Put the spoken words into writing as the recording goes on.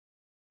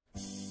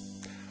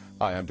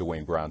Hi, I'm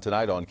Dwayne Brown.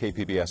 Tonight on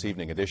KPBS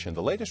Evening Edition,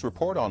 the latest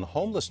report on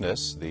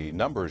homelessness, the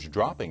numbers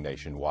dropping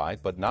nationwide,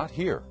 but not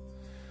here.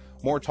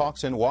 More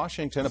talks in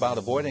Washington about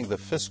avoiding the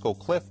fiscal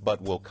cliff,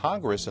 but will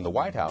Congress and the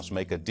White House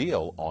make a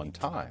deal on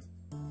time?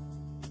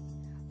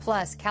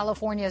 Plus,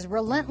 California's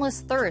relentless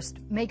thirst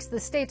makes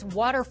the state's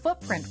water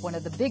footprint one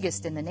of the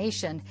biggest in the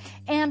nation.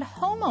 And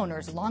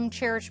homeowners'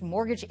 long-cherished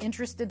mortgage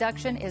interest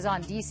deduction is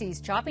on D.C.'s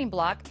chopping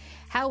block.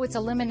 How its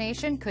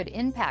elimination could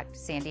impact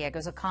San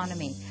Diego's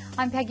economy.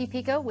 I'm Peggy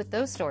Pico with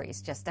those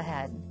stories just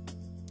ahead.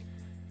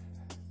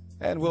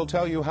 And we'll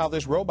tell you how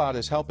this robot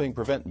is helping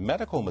prevent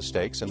medical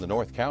mistakes in the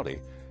North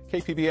County.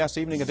 KPBS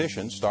Evening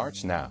Edition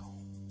starts now.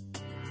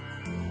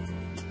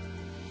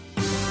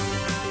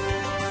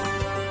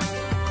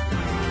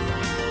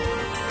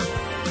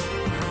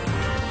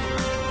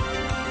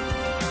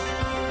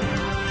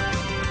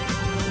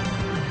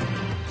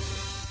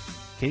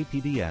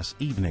 KPBS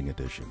Evening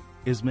Edition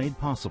is made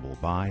possible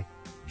by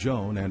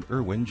Joan and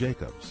Erwin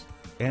Jacobs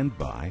and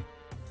by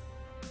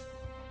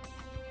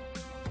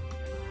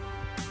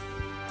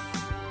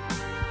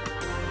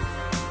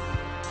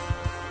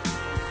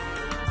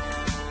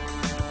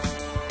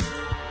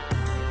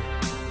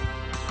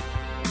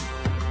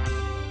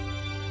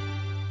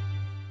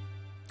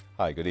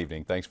Hi, good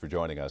evening. Thanks for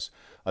joining us.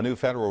 A new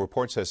federal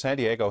report says San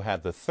Diego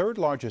had the third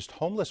largest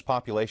homeless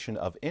population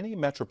of any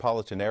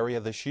metropolitan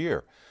area this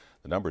year.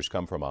 The numbers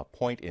come from a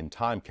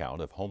point-in-time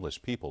count of homeless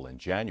people in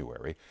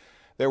January.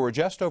 There were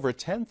just over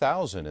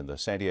 10,000 in the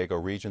San Diego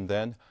region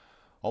then.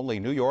 Only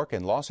New York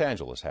and Los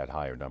Angeles had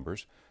higher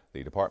numbers.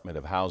 The Department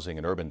of Housing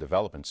and Urban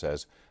Development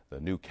says the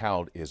new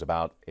count is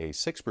about a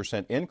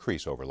 6%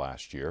 increase over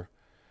last year.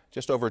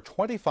 Just over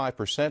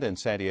 25% in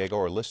San Diego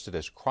are listed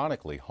as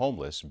chronically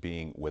homeless,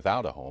 being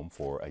without a home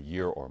for a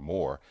year or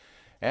more.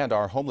 And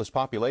our homeless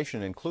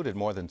population included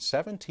more than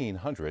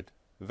 1,700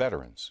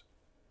 veterans.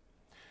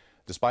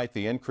 Despite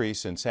the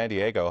increase in San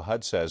Diego,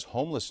 HUD says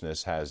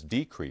homelessness has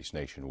decreased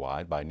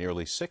nationwide by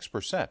nearly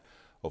 6%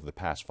 over the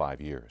past 5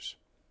 years.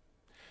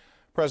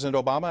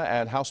 President Obama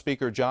and House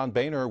Speaker John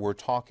Boehner were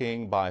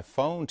talking by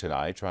phone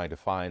tonight, trying to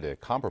find a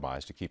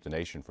compromise to keep the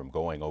nation from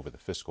going over the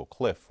fiscal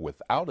cliff.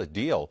 Without a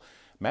deal,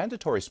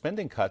 mandatory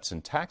spending cuts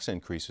and tax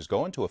increases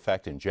go into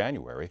effect in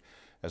January.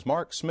 As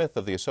Mark Smith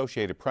of the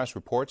Associated Press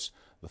reports,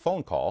 the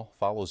phone call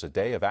follows a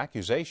day of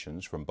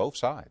accusations from both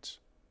sides.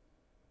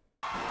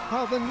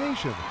 While the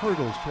nation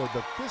hurdles toward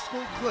the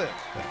fiscal cliff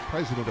and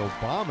President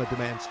Obama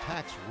demands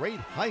tax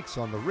rate hikes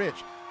on the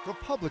rich,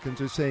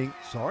 Republicans are saying,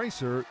 sorry,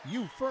 sir,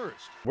 you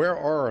first. Where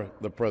are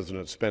the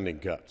president's spending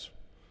cuts?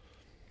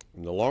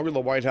 And the longer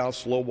the White House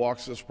slow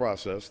walks this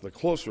process, the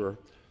closer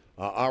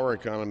our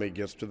economy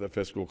gets to the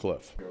fiscal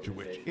cliff. To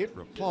which it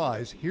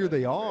replies, here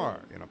they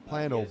are, in a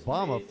plan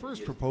Obama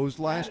first proposed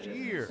last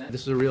year.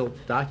 This is a real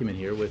document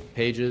here with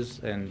pages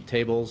and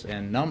tables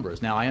and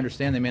numbers. Now, I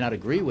understand they may not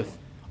agree with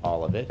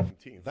all of it.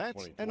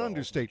 That's an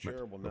understatement.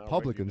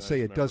 Republicans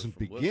say it doesn't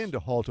begin to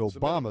halt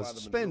Obama's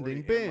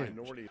spending binge.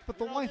 But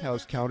the White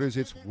House counters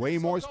it's way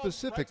more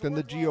specific than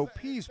the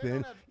GOP's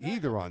been,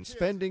 either on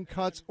spending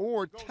cuts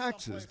or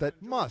taxes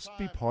that must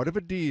be part of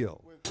a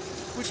deal.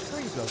 Which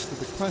brings us to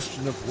the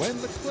question of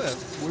when the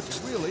cliff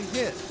would really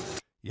hit.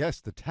 Yes,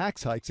 the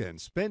tax hikes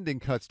and spending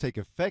cuts take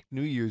effect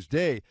New Year's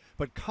Day,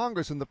 but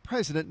Congress and the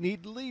president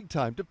need lead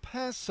time to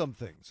pass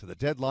something, so the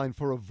deadline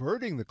for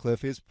averting the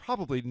cliff is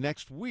probably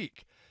next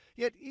week.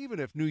 Yet even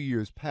if New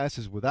Year's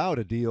passes without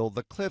a deal,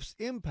 the cliff's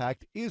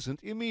impact isn't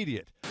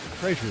immediate.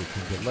 Treasury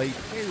can delay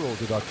payroll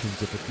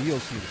deductions if a deal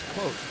seems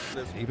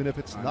close. And even if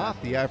it's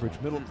not, the average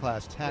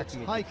middle-class tax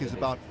hike is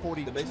about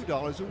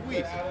 $42 a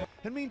week.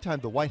 And meantime,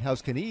 the White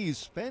House can ease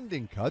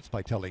spending cuts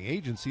by telling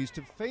agencies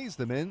to phase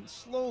them in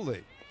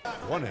slowly.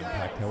 One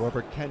impact,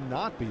 however,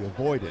 cannot be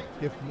avoided.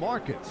 If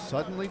markets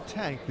suddenly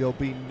tank, there'll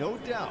be no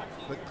doubt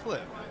the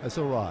cliff has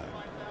arrived.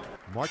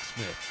 Mark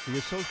Smith, The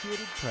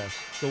Associated Press,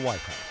 The White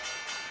House.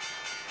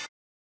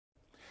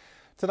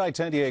 Tonight,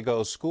 San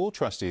Diego school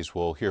trustees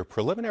will hear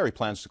preliminary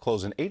plans to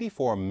close an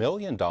 $84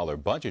 million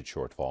budget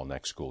shortfall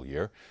next school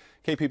year.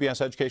 KPBS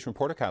education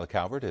reporter Kyla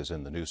Calvert is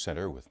in the news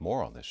center with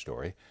more on this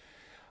story.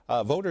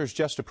 Voters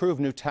just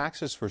approved new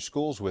taxes for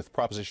schools with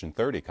Proposition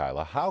 30,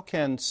 Kyla. How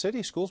can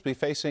city schools be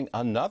facing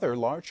another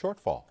large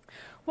shortfall?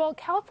 Well,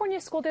 California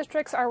school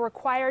districts are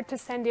required to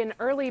send in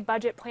early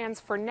budget plans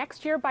for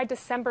next year by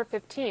December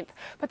 15th,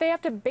 but they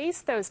have to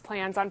base those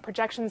plans on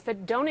projections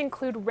that don't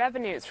include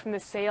revenues from the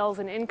sales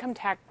and income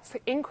tax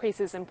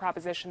increases in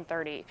Proposition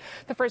 30.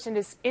 The first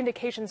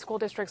indication school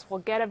districts will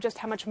get of just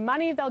how much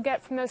money they'll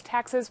get from those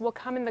taxes will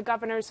come in the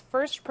governor's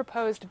first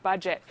proposed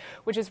budget,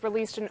 which is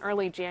released in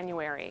early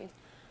January.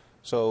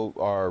 So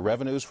are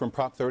revenues from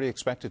Prop 30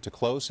 expected to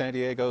close San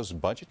Diego's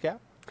budget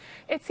gap?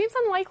 It seems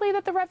unlikely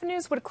that the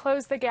revenues would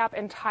close the gap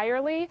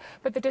entirely,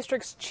 but the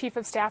district's chief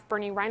of staff,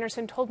 Bernie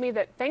Reinerson, told me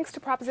that thanks to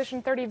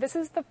Proposition 30, this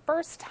is the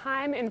first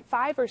time in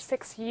 5 or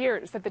 6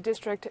 years that the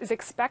district is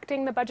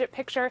expecting the budget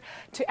picture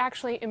to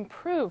actually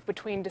improve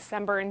between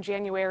December and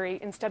January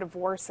instead of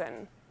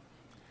worsen.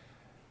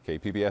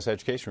 KPBS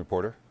education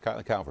reporter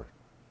Kyla Calvert.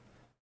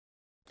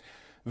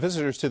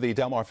 Visitors to the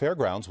Del Mar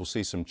Fairgrounds will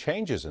see some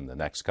changes in the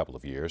next couple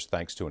of years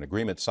thanks to an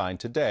agreement signed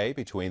today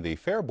between the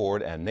Fair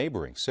Board and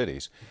neighboring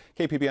cities.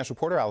 KPBS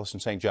reporter Allison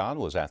St. John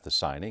was at the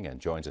signing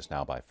and joins us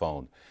now by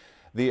phone.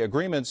 The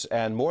agreements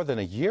and more than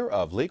a year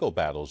of legal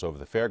battles over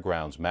the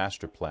Fairgrounds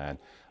master plan.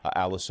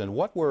 Allison,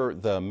 what were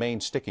the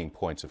main sticking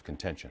points of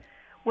contention?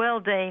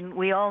 Well, Dane,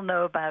 we all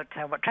know about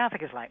what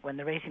traffic is like when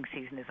the racing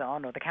season is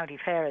on or the county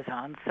fair is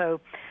on. So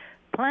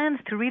plans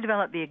to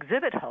redevelop the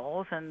exhibit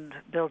halls and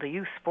build a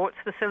youth sports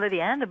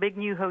facility and a big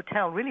new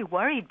hotel really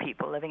worried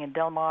people living in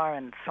Del Mar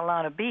and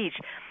Solana Beach.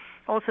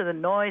 Also the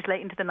noise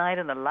late into the night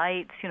and the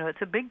lights. You know,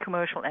 it's a big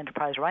commercial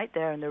enterprise right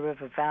there in the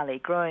River Valley,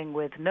 growing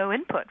with no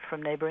input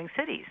from neighboring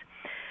cities.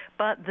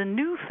 But the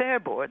new Fair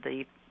Board,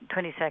 the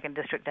 22nd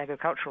District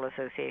Agricultural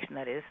Association,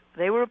 that is,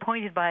 they were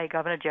appointed by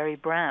Governor Jerry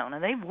Brown,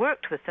 and they've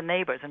worked with the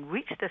neighbors and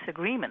reached this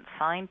agreement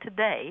signed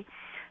today,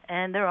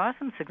 and there are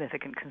some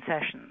significant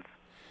concessions.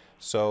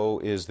 So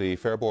is the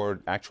Fair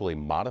Board actually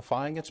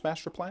modifying its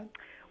master plan?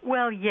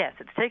 Well, yes.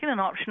 It's taken an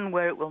option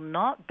where it will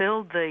not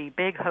build the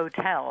big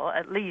hotel,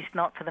 at least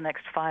not for the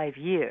next 5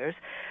 years.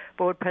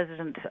 Board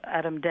President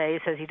Adam Day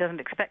says he doesn't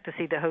expect to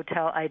see the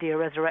hotel idea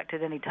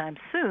resurrected anytime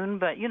soon,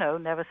 but, you know,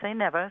 never say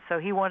never. So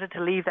he wanted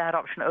to leave that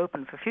option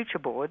open for future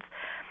boards.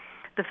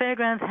 The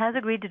Fairgrounds has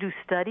agreed to do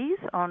studies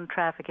on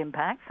traffic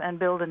impacts and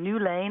build a new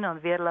lane on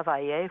Via de la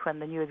Valle when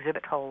the new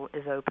exhibit hall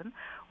is open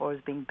or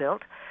is being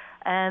built.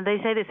 And they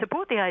say they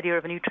support the idea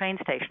of a new train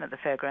station at the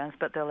Fairgrounds,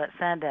 but they'll let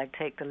Sandag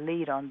take the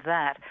lead on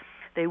that.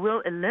 They will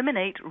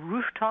eliminate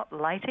rooftop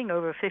lighting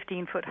over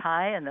 15 foot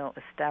high, and they'll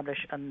establish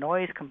a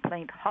noise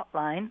complaint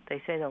hotline.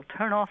 They say they'll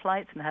turn off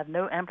lights and have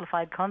no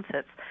amplified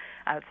concerts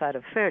outside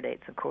of fair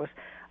dates, of course,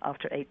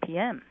 after 8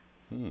 p.m.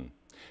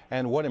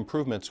 And what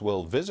improvements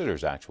will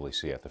visitors actually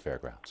see at the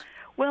Fairgrounds?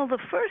 Well, the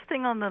first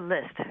thing on the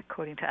list,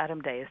 according to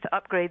Adam Day, is to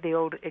upgrade the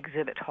old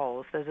exhibit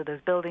halls. Those are those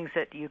buildings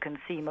that you can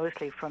see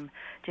mostly from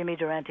Jimmy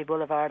Durante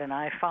Boulevard and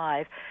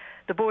I-5.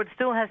 The board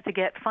still has to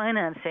get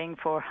financing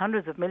for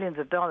hundreds of millions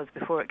of dollars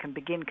before it can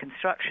begin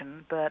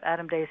construction, but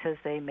Adam Day says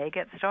they may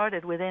get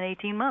started within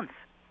 18 months.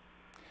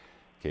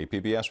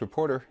 KPBS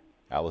reporter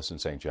Allison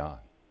St. John.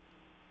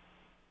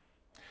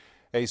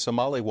 A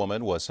Somali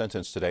woman was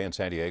sentenced today in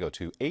San Diego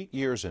to 8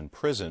 years in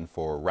prison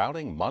for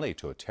routing money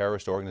to a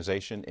terrorist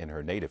organization in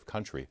her native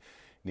country.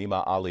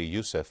 Nima Ali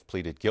Youssef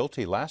pleaded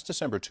guilty last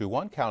December to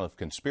one count of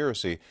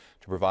conspiracy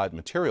to provide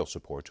material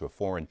support to a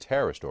foreign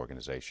terrorist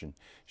organization.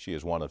 She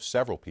is one of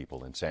several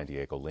people in San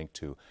Diego linked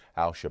to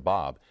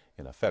al-Shabaab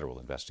in a federal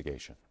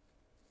investigation.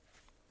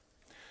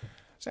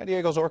 San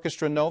Diego's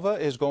Orchestra Nova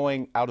is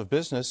going out of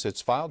business.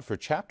 It's filed for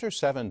Chapter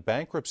 7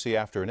 bankruptcy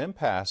after an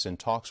impasse in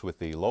talks with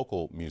the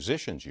local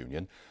musicians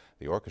union.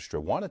 The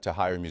orchestra wanted to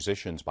hire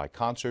musicians by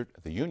concert.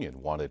 The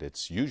union wanted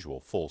its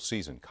usual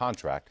full-season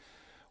contract.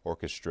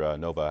 Orchestra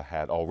Nova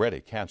had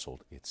already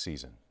canceled its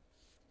season.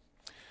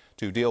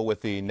 To deal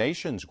with the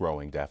nation's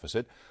growing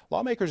deficit,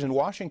 lawmakers in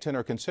Washington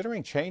are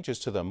considering changes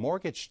to the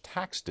mortgage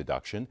tax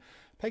deduction.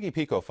 Peggy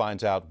Pico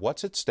finds out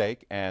what's at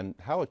stake and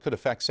how it could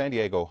affect San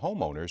Diego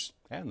homeowners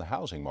and the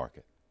housing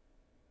market.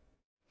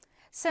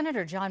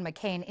 Senator John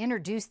McCain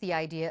introduced the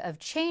idea of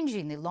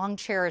changing the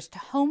long-cherished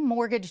home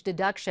mortgage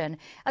deduction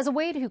as a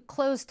way to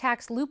close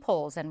tax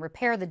loopholes and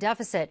repair the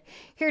deficit.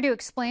 Here to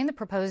explain the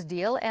proposed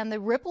deal and the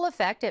ripple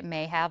effect it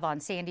may have on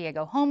San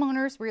Diego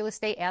homeowners, real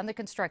estate, and the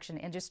construction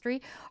industry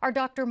are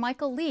Dr.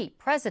 Michael Lee,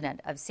 president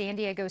of San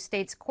Diego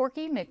State's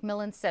Corky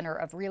McMillan Center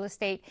of Real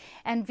Estate,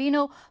 and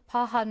Vino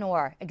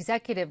Pahanor,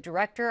 executive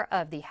director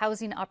of the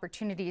Housing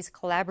Opportunities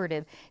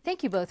Collaborative.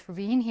 Thank you both for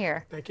being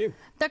here. Thank you.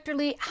 Dr.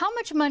 Lee, how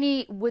much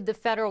money would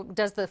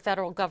does the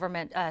federal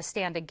government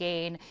stand to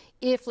gain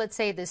if, let's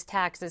say, this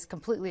tax is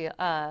completely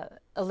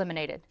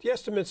eliminated? The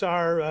estimates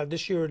are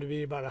this year to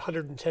be about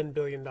 $110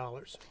 billion.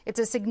 It's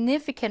a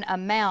significant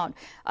amount.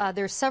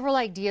 There's several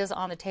ideas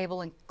on the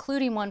table,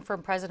 including one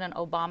from President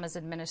Obama's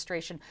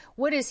administration.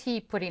 What is he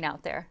putting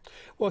out there?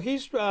 Well,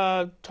 he's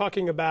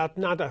talking about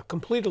not a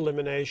complete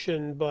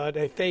elimination, but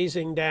a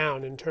phasing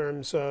down in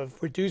terms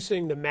of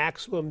reducing the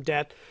maximum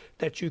debt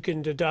that you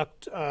can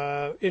deduct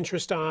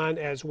interest on,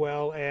 as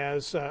well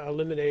as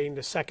eliminating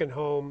the second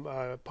home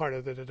part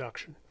of the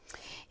deduction.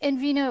 And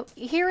Vino,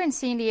 here in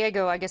San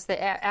Diego, I guess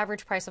the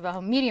average price of a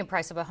home, median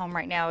price of a home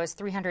right now is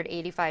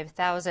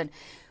 $385,000.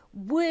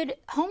 Would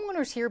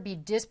homeowners here be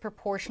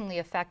disproportionately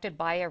affected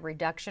by a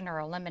reduction or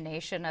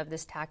elimination of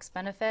this tax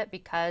benefit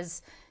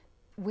because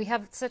we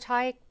have such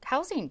high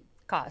housing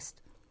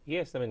cost?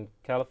 Yes, I mean,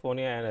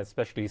 California and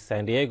especially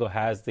San Diego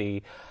has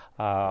the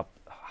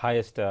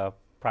highest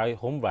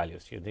home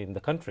values in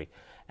the country.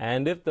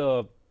 And if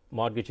the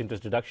mortgage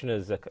interest deduction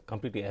is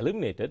completely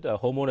eliminated,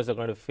 homeowners are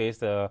going to face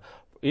the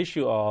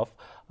issue of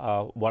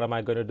what am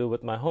I going to do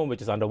with my home,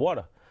 which is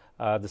underwater.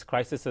 This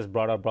crisis has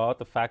brought about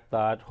the fact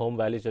that home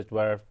values that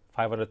were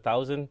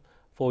 $500,000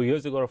 4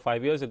 years ago or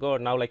 5 years ago are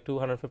now like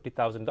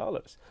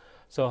 $250,000.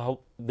 So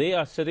they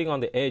are sitting on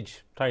the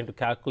edge trying to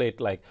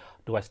calculate, like,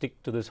 do I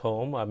stick to this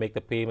home, make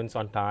the payments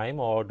on time,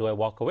 or do I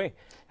walk away?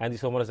 And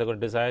these homeowners are going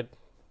to decide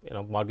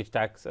mortgage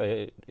tax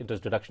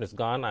interest deduction is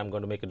gone, I'm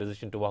going to make a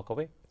decision to walk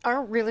away.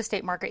 Our real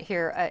estate market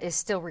here is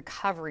still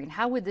recovering.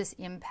 How would this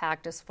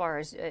impact as far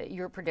as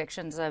your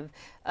predictions of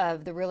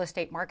the real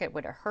estate market?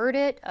 Would it hurt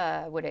it?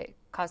 Would it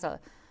cause a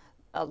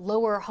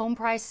lower home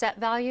price set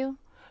value?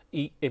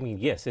 I mean,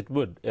 yes, it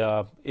would.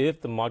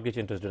 If the mortgage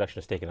interest deduction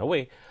is taken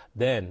away,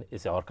 then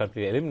is our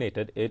country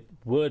eliminated, it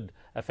would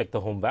affect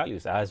the home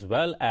values, as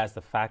well as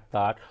the fact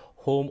that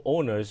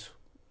homeowners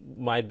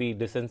might be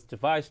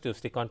disincentivized to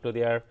stick onto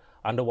their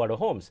underwater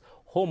homes.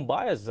 Home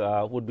buyers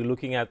would be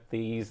looking at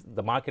the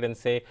market and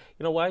say,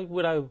 why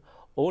would I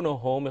own a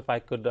home if I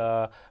could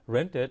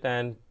rent it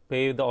and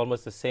pay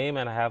almost the same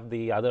and have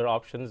the other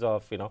options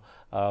of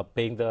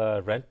paying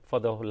the rent for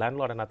the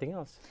landlord and nothing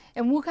else.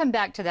 And we'll come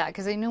back to that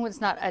because I know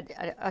it's not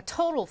a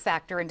total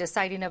factor in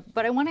deciding,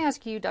 but I want to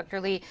ask you,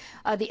 Dr. Lee,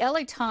 the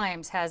LA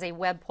Times has a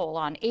web poll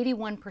on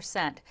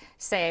 81%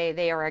 say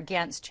they are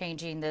against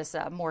changing this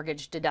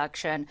mortgage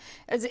deduction.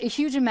 It's a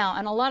huge amount,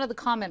 and a lot of the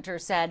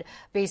commenters said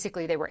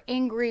basically they were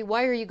angry.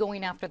 Why are you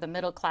going after the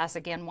middle class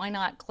again? Why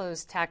not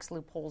close tax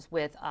loopholes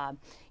with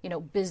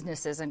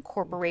businesses and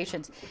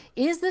corporations?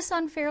 Is this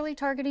unfairly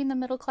targeting the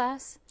middle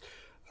class?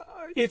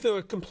 If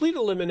a complete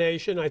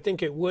elimination, I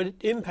think it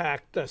would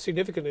impact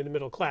significantly the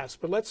middle class.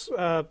 But let's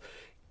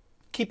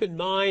keep in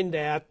mind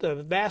that the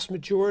vast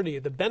majority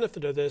of the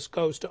benefit of this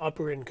goes to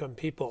upper income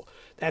people.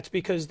 That's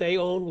because they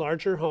own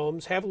larger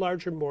homes, have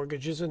larger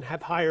mortgages, and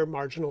have higher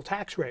marginal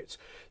tax rates.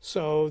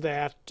 So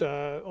that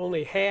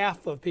only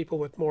half of people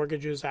with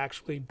mortgages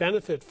actually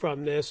benefit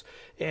from this,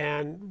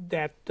 and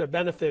that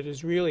benefit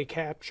is really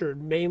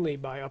captured mainly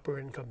by upper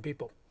income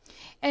people.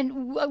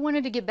 And I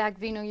wanted to get back,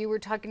 Vino, you were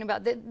talking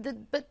about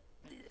but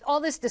all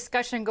this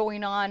discussion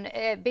going on,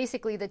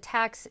 basically the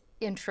tax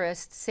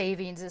interest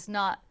savings is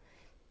not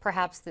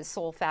perhaps the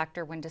sole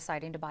factor when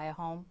deciding to buy a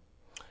home?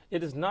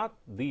 It is not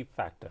the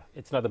factor.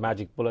 It's not the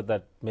magic bullet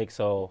that makes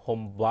a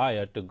home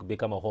buyer to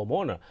become a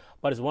homeowner,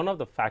 but it's one of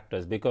the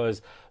factors,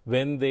 because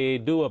when they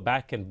do a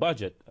back-end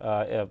budget,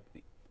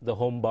 the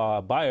home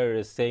buyer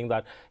is saying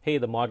that, hey,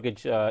 the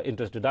mortgage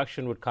interest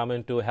deduction would come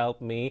in to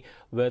help me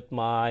with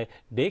my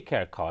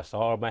daycare costs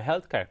or my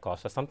healthcare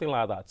costs or something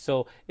like that.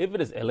 So if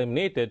it is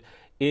eliminated,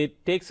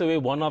 it takes away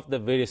one of the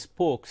various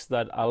spokes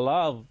that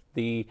allow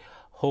the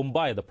home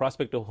buyer, the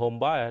prospective home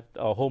buyer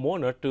or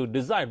homeowner, to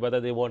decide whether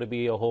they want to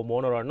be a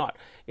homeowner or not.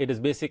 It is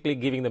basically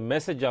giving the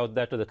message out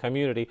there to the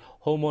community,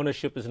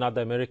 homeownership is not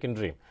the American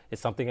dream. It's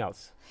something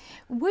else.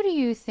 What do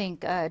you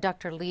think,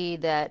 Dr. Lee,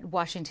 that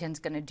Washington's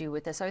going to do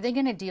with this? Are they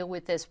going to deal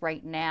with this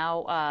right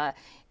now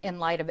in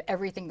light of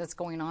everything that's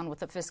going on with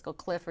the fiscal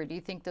cliff, or do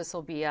you think this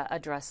will be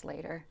addressed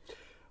later?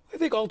 I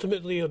think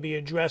ultimately it'll be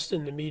addressed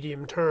in the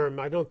medium term.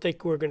 I don't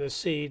think we're going to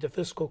see the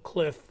fiscal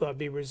cliff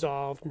be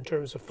resolved in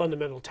terms of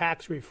fundamental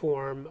tax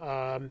reform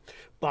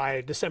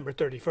by December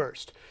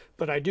 31st.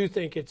 But I do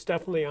think it's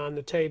definitely on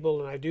the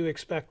table, and I do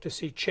expect to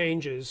see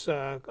changes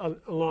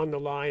along the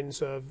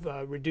lines of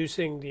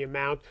reducing the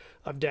amount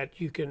of debt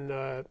you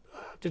can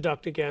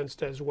deduct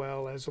against, as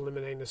well as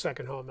eliminating the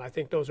second home. I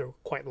think those are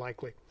quite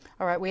likely.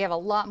 All right, we have a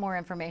lot more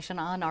information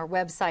on our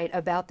website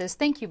about this.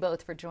 Thank you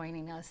both for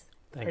joining us.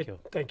 Thank you.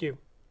 Thank you.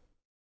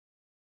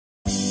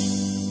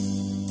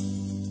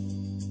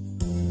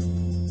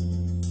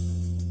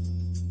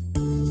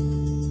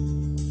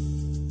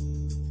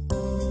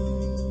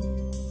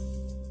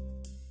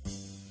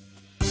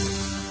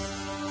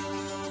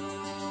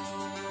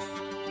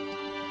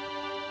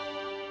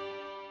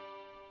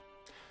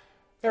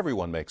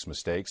 Everyone makes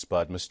mistakes,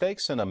 but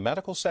mistakes in a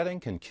medical setting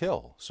can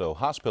kill. So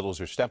hospitals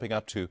are stepping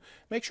up to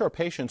make sure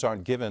patients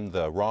aren't given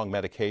the wrong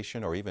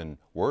medication or, even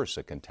worse,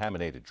 a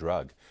contaminated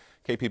drug.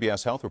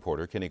 KPBS health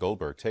reporter Kenny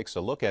Goldberg takes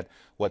a look at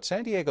what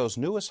San Diego's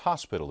newest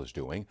hospital is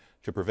doing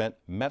to prevent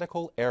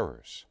medical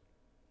errors.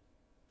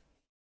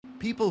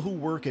 People who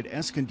work at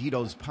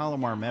Escondido's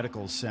Palomar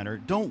Medical Center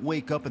don't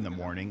wake up in the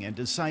morning and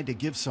decide to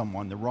give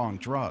someone the wrong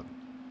drug.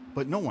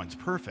 But no one's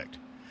perfect.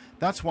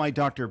 That's why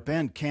Dr.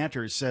 Ben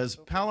Cantor says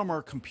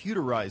Palomar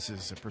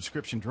computerizes the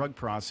prescription drug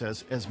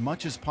process as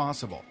much as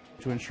possible,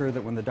 to ensure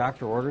that when the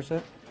doctor orders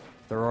it,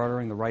 they're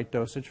ordering the right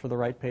dosage for the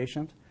right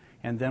patient.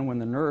 And then when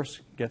the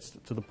nurse gets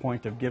to the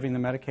point of giving the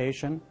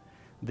medications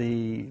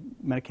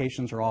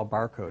are all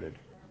barcoded.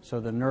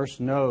 So the nurse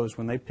knows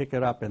when they pick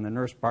it up, and the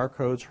nurse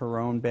barcodes her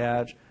own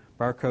badge,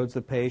 barcodes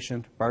the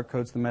patient,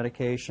 barcodes the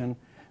medication.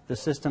 The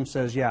system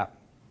says, yeah,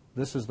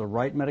 this is the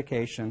right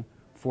medication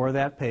for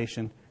that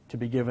patient to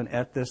be given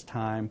at this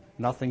time.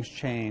 Nothing's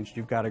changed.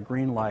 You've got a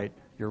green light.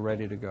 You're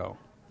ready to go.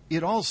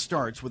 It all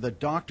starts with a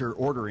doctor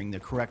ordering the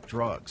correct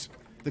drugs.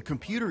 The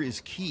computer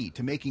is key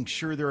to making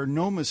sure there are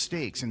no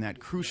mistakes in that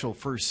crucial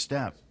first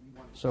step.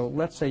 So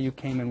let's say you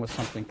came in with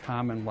something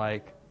common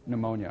like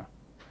pneumonia.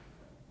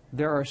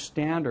 There are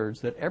standards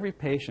that every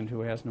patient who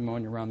has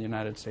pneumonia around the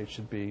United States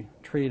should be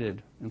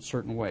treated in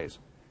certain ways.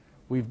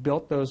 We've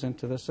built those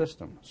into the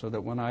system so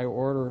that when I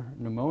order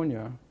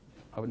pneumonia,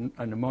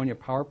 a pneumonia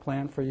power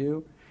plan for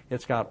you,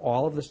 it's got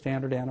all of the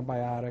standard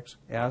antibiotics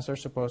as they're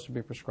supposed to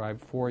be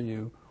prescribed for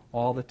you,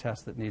 all the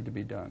tests that need to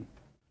be done.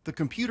 The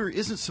computer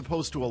isn't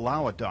supposed to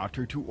allow a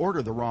doctor to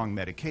order the wrong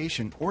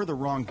medication or the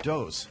wrong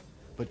dose,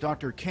 but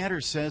Dr.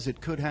 Cantor says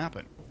it could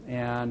happen.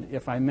 And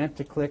if I meant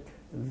to click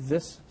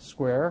this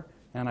square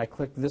and I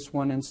click this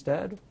one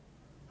instead,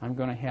 I'm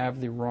going to have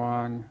the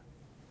wrong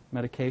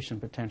medication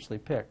potentially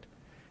picked.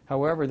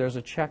 However, there's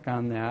a check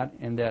on that,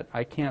 and that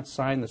I can't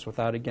sign this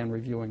without again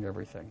reviewing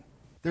everything.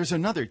 There's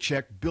another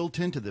check built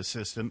into the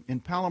system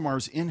in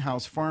Palomar's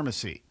in-house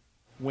pharmacy.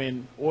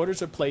 When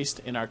orders are placed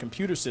in our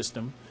computer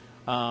system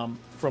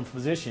from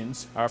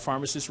physicians, our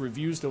pharmacist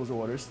reviews those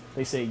orders.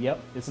 They say, yep,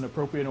 it's an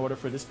appropriate order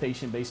for this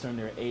patient based on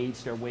their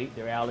age, their weight,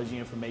 their allergy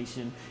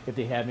information, if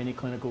they have any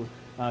clinical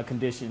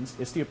conditions.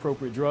 It's the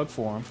appropriate drug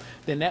for them.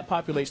 Then that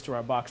populates to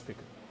our box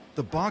picker.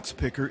 The box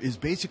picker is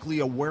basically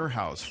a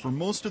warehouse for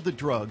most of the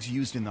drugs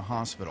used in the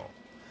hospital.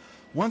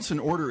 Once an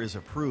order is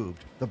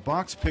approved, the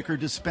box picker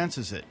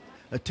dispenses it.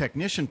 A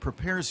technician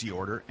prepares the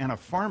order and a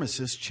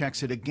pharmacist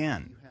checks it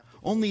again.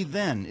 Only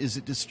then is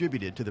it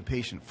distributed to the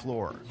patient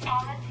floor.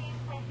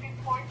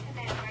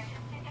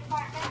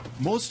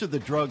 Most of the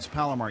drugs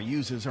Palomar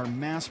uses are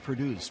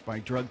mass-produced by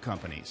drug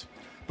companies.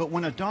 But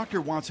when a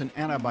doctor wants an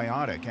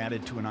antibiotic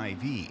added to an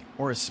IV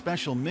or a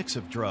special mix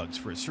of drugs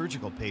for a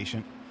surgical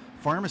patient,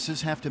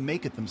 pharmacists have to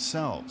make it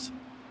themselves.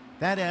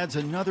 That adds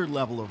another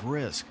level of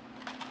risk.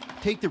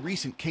 Take the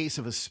recent case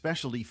of a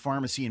specialty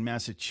pharmacy in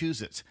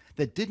Massachusetts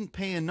that didn't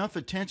pay enough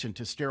attention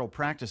to sterile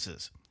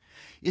practices.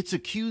 It's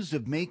accused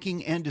of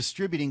making and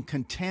distributing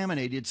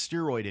contaminated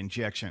steroid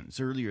injections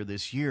earlier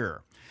this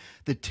year.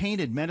 The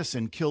tainted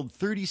medicine killed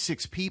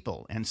 36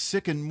 people and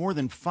sickened more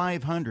than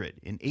 500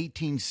 in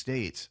 18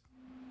 states.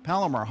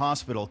 Palomar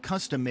Hospital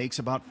custom makes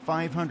about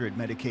 500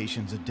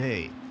 medications a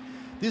day.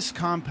 This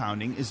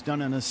compounding is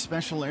done in a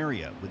special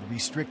area with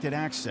restricted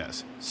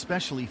access,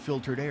 specially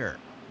filtered air,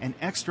 and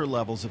extra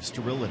levels of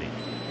sterility.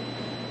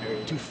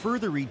 To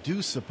further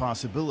reduce the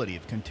possibility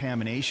of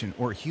contamination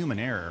or human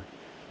error,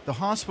 the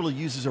hospital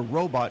uses a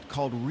robot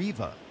called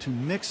Riva to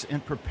mix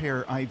and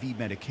prepare IV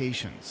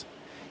medications.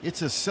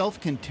 It's a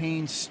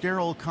self-contained,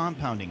 sterile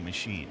compounding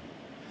machine.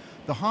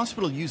 The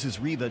hospital uses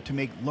Riva to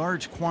make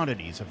large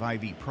quantities of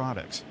IV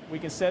products. We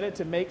can set it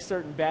to make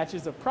certain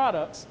batches of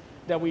products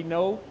that we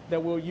know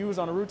that we'll use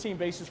on a routine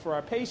basis for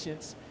our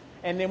patients,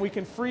 and then we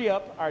can free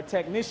up our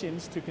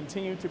technicians to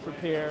continue to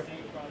prepare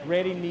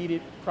ready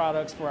needed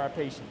products for our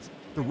patients.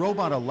 The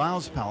robot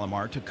allows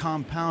Palomar to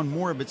compound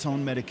more of its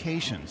own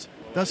medications,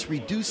 thus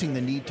reducing the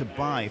need to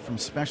buy from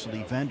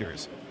specialty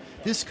vendors.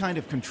 This kind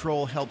of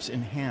control helps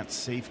enhance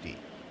safety.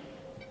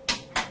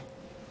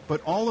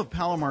 But all of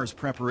Palomar's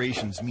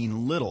preparations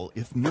mean little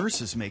if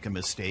nurses make a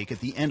mistake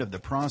at the end of the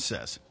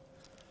process.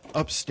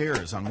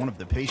 Upstairs on one of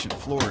the patient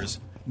floors,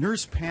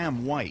 Nurse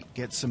Pam White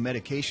gets some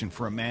medication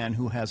for a man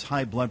who has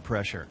high blood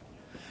pressure.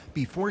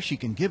 Before she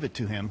can give it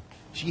to him,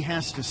 she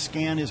has to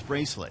scan his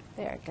bracelet.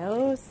 There it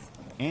goes.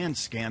 And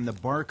scan the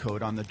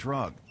barcode on the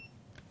drug.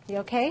 You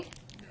okay?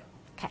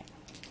 Okay.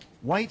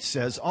 White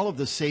says all of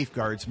the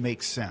safeguards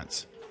make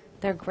sense.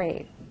 They're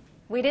great.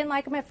 We didn't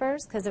like them at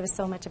first because it was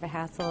so much of a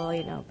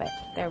hassle, but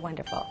they're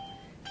wonderful.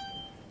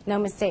 No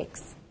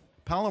mistakes.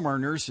 Palomar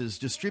nurses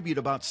distribute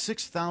about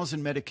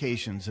 6,000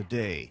 medications a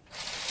day.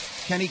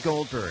 Kenny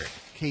Goldberg,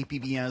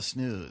 KPBS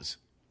News.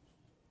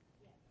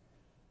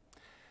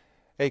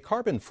 A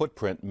carbon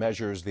footprint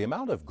measures the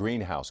amount of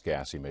greenhouse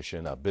gas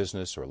emission a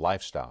business or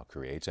lifestyle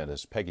creates, and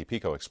as Peggy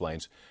Pico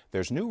explains,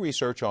 there's new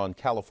research on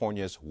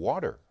California's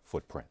water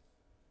footprint.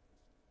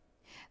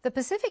 The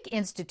Pacific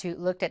Institute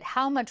looked at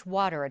how much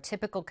water a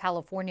typical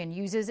Californian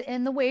uses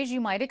in the ways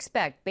you might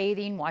expect,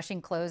 bathing,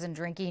 washing clothes, and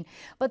drinking.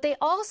 But they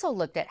also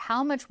looked at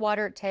how much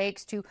water it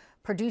takes to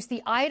produce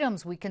the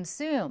items we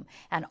consume.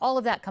 And all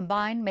of that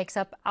combined makes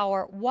up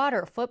our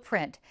water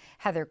footprint.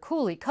 Heather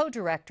Cooley,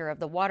 co-director of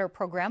the water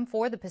program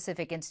for the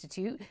Pacific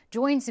Institute,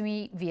 joins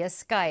me via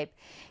Skype.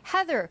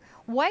 Heather,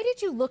 why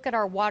did you look at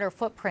our water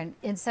footprint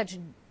in such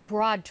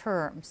broad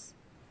terms?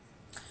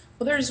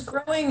 Well, there's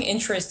growing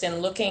interest in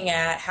looking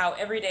at how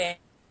everyday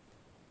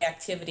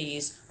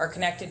activities are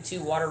connected to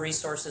water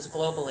resources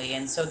globally.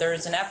 And so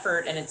there's an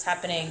effort, and it's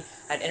happening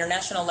at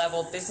international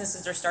level.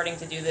 Businesses are starting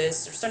to do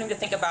this. They're starting to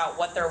think about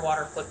what their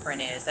water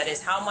footprint is. That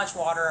is, how much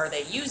water are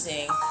they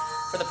using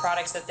for the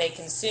products that they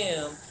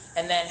consume,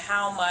 and then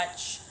how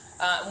much,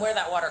 where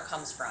that water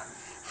comes from.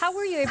 How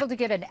were you able to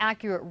get an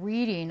accurate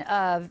reading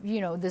of,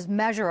 this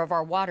measure of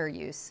our water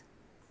use?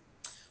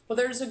 Well,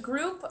 there's a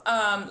group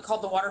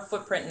called the Water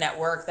Footprint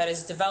Network that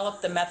has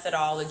developed the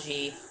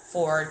methodology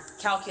for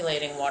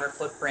calculating water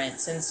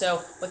footprints. And so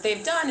what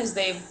they've done is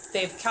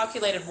they've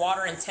calculated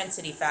water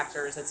intensity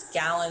factors, that's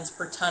gallons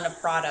per ton of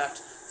product,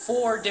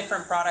 for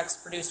different products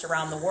produced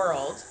around the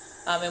world.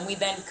 And we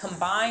then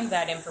combined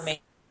that information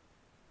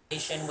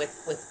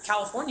with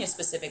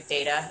California-specific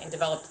data and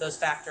developed those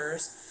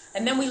factors.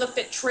 And then we looked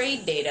at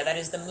trade data, that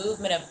is the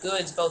movement of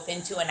goods both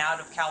into and out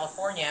of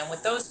California. And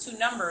with those two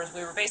numbers,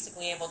 we were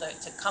basically able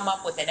to come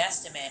up with an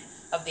estimate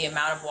of the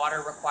amount of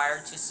water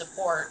required to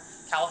support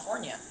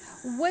California.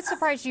 What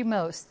surprised you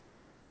most?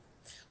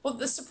 Well,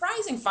 the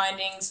surprising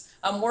findings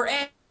were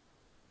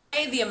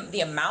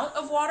the amount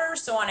of water.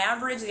 So on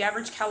average, the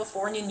average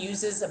Californian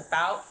uses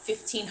about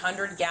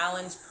 1,500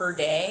 gallons per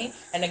day.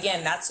 And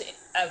again, that's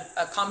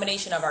a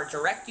combination of our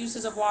direct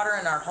uses of water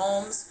in our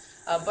homes,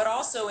 but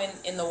also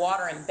in the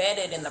water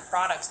embedded in the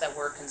products that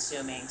we're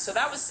consuming. So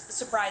that was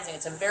surprising.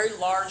 It's a very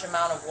large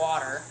amount of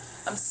water.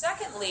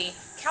 Secondly,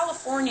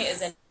 California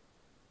is a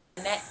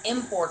net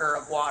importer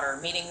of water,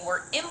 meaning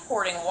we're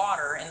importing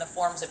water in the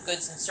forms of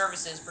goods and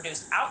services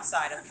produced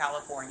outside of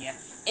California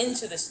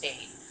into the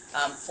state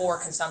for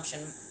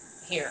consumption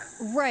here.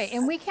 Right,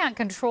 and we can't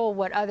control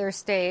what other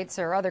states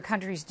or other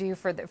countries do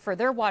for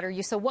their water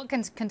use. So what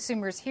can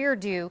consumers here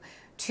do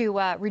to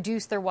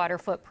reduce their water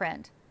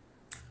footprint?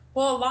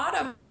 Well, a lot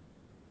of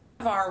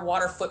our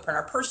water footprint,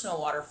 our personal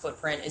water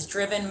footprint, is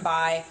driven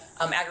by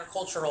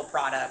agricultural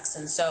products.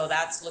 And so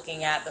that's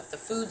looking at the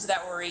foods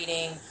that we're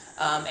eating,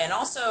 and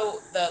also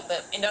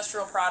the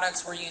industrial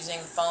products we're using,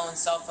 phones,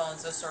 cell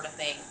phones, those sort of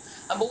things.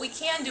 What we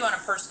can do on a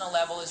personal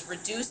level is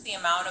reduce the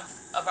amount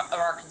of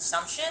our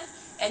consumption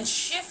and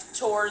shift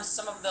towards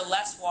some of the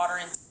less water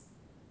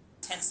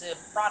intensive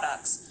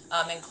products,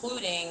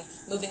 including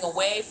moving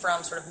away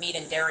from sort of meat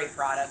and dairy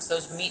products.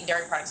 Those meat and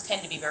dairy products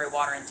tend to be very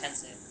water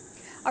intensive.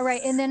 All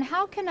right, and then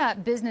how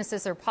can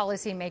businesses or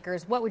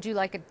policymakers, what would you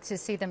like to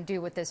see them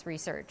do with this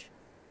research?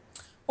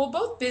 Well,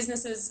 both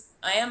businesses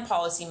and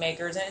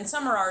policymakers, and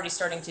some are already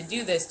starting to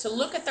do this, to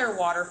look at their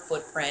water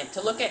footprint,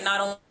 to look at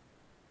not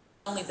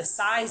only the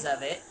size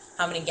of it,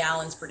 how many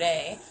gallons per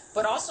day,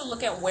 but also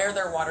look at where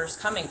their water is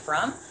coming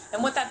from.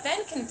 And what that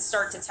then can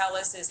start to tell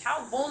us is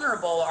how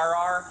vulnerable are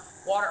our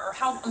water, or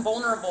how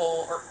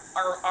vulnerable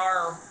are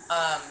our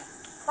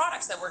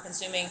products that we're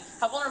consuming,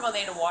 how vulnerable are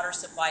they to water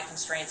supply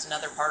constraints in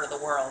other part of the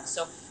world.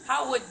 So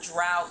how would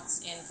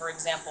droughts in, for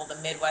example, the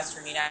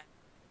Midwestern United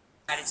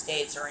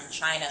States or in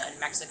China and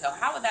Mexico,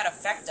 how would that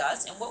affect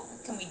us, and what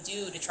can we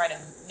do to try to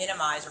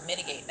minimize or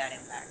mitigate that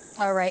impact?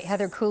 All right,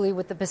 Heather Cooley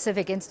with the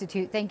Pacific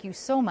Institute, thank you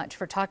so much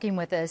for talking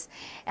with us.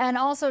 And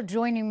also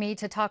joining me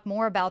to talk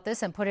more about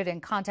this and put it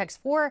in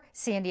context for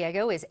San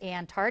Diego is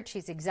Ann Tart.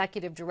 She's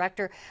Executive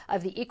Director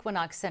of the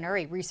Equinox Center,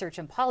 a research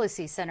and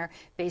policy center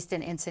based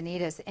in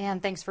Encinitas.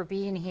 Ann, thanks for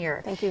being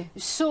here. Thank you.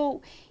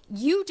 So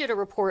you did a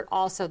report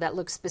also that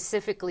looks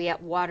specifically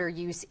at water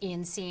use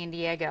in San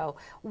Diego.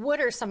 What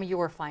are some of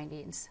your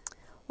findings?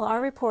 Well,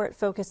 our report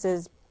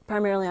focuses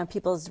primarily on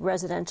people's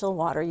residential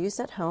water use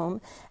at home,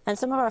 and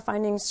some of our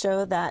findings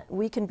show that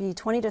we can be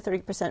 20 to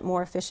 30%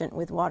 more efficient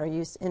with water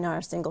use in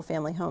our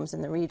single-family homes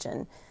in the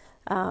region,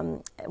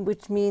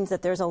 which means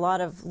that there's a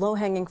lot of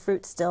low-hanging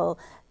fruit still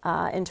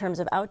in terms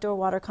of outdoor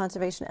water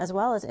conservation as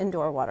well as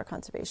indoor water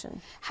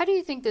conservation. How do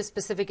you think the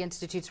Pacific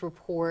Institute's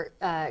report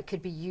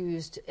could be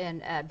used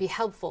and be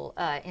helpful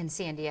in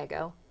San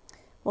Diego?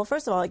 Well,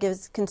 first of all, it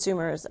gives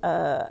consumers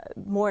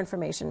more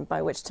information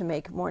by which to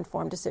make more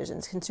informed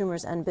decisions,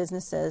 consumers and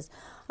businesses.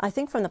 I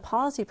think from the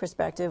policy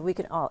perspective,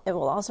 it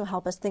will also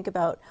help us think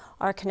about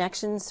our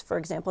connections, for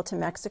example, to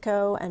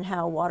Mexico and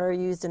how water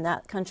used in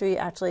that country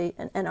actually,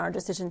 and our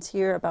decisions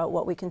here about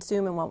what we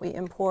consume and what we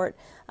import,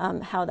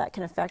 how that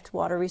can affect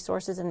water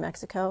resources in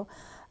Mexico.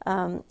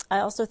 I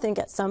also think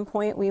at some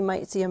point we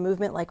might see a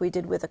movement like we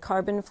did with a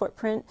carbon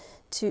footprint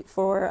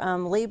for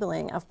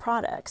labeling of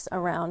products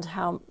around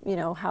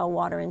how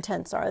water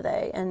intense are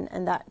they,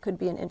 and that could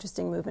be an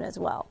interesting movement as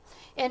well.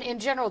 And in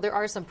general, there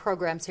are some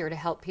programs here to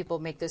help people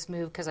make this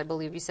move, because I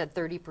believe you said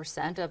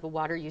 30% of the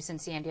water use in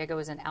San Diego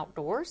is in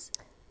outdoors.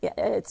 Yeah,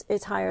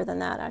 it's higher than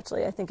that,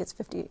 actually. I think it's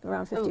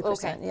around 50%,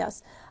 okay.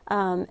 Yes.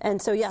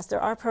 And so, yes,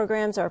 there are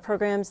programs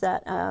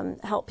that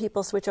help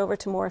people switch over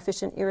to more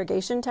efficient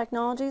irrigation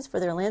technologies for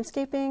their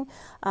landscaping,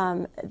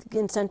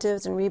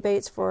 incentives and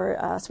rebates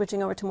for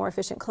switching over to more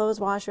efficient clothes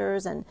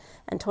washers and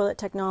toilet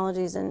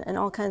technologies and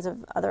all kinds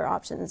of other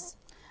options.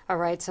 All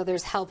right, so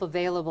there's help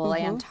available.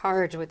 Ann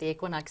Tart with the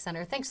Equinox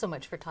Center. Thanks so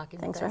much for talking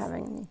with us. Thanks for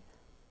having me.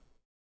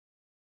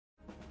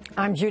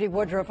 I'm Judy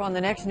Woodruff. On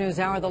the next news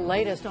hour, the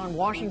latest on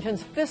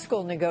Washington's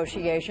fiscal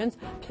negotiations,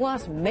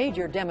 plus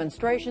major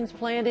demonstrations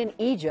planned in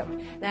Egypt.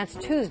 That's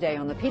Tuesday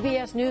on the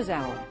PBS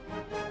NewsHour.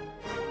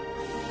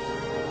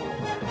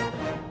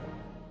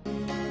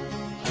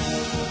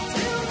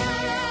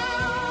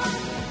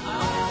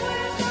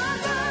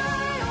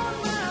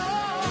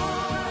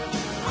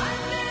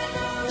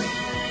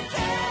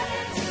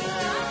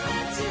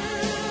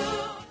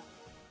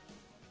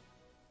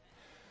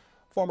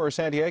 Former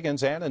San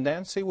Diegans Ann and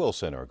Nancy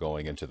Wilson are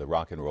going into the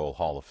Rock and Roll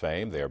Hall of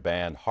Fame. Their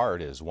band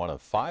Heart is one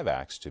of 5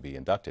 acts to be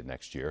inducted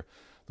next year.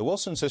 The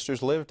Wilson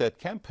sisters lived at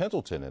Camp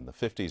Pendleton in the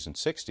 50s and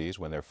 60s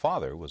when their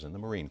father was in the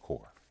Marine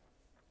Corps.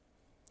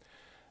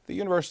 The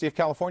University of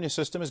California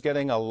system is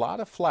getting a lot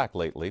of flack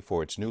lately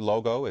for its new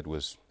logo. It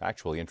was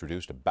actually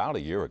introduced about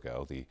a year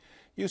ago. The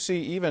UC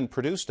even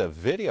produced a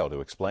video to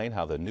explain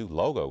how the new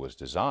logo was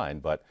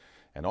designed, but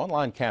an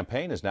online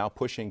campaign is now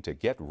pushing to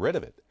get rid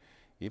of it.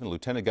 Even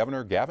Lieutenant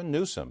Governor Gavin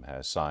Newsom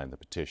has signed the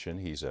petition.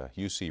 He's a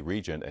UC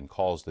regent and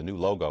calls the new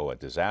logo a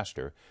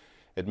disaster.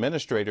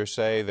 Administrators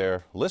say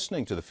they're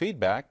listening to the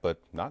feedback but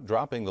not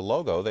dropping the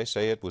logo. They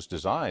say it was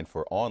designed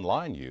for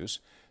online use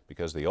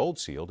because the old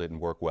seal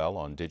didn't work well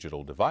on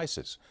digital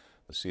devices.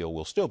 The seal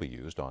will still be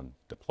used on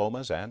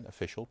diplomas and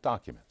official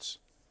documents.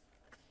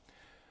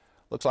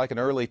 Looks like an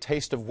early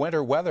taste of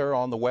winter weather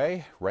on the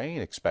way.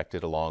 Rain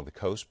expected along the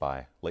coast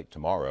by late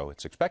tomorrow.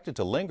 It's expected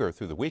to linger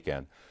through the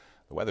weekend.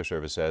 The Weather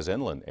Service says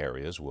inland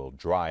areas will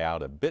dry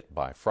out a bit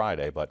by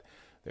Friday, but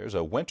there's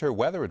a winter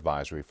weather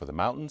advisory for the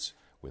mountains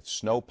with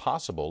snow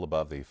possible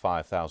above the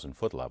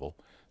 5,000-foot level,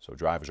 so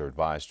drivers are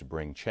advised to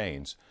bring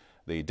chains.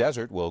 The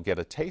desert will get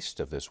a taste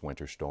of this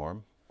winter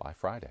storm by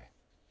Friday.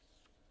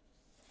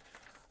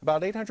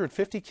 About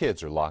 850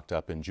 kids are locked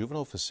up in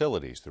juvenile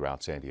facilities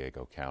throughout San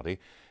Diego County,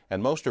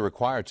 and most are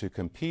required to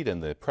compete in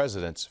the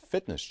President's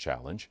Fitness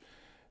Challenge.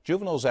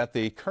 Juveniles at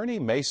the Kearney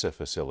Mesa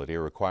facility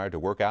are required to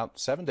work out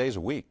 7 days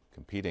a week,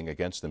 competing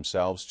against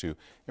themselves to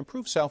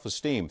improve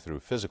self-esteem through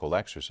physical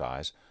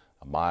exercise,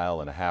 a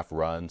 1.5-mile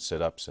run,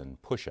 sit-ups,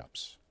 and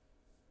push-ups.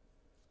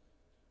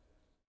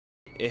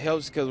 It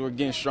helps because we're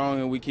getting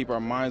stronger and we keep our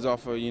minds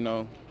off of,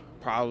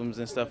 problems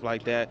and stuff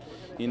like that,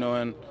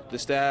 and the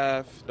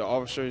staff, the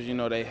officers,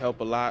 they help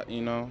a lot,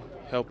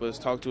 help us,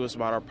 talk to us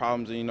about our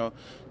problems, and,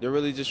 they're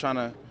really just trying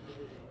to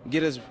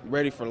get us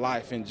ready for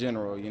life in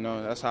general,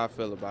 that's how I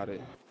feel about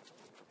it.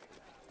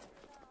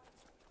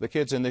 The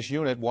kids in this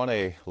unit won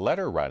a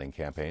letter-writing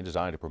campaign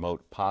designed to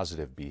promote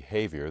positive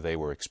behavior. They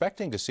were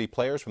expecting to see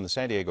players from the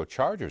San Diego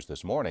Chargers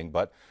this morning,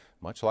 but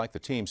much like the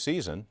team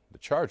season, the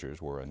Chargers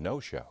were a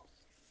no-show.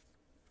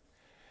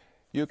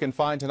 You can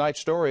find tonight's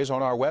stories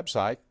on our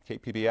website,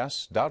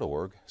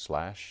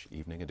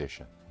 kpbs.org/evening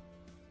edition.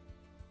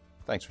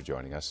 Thanks for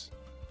joining us.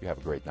 You have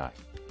a great night.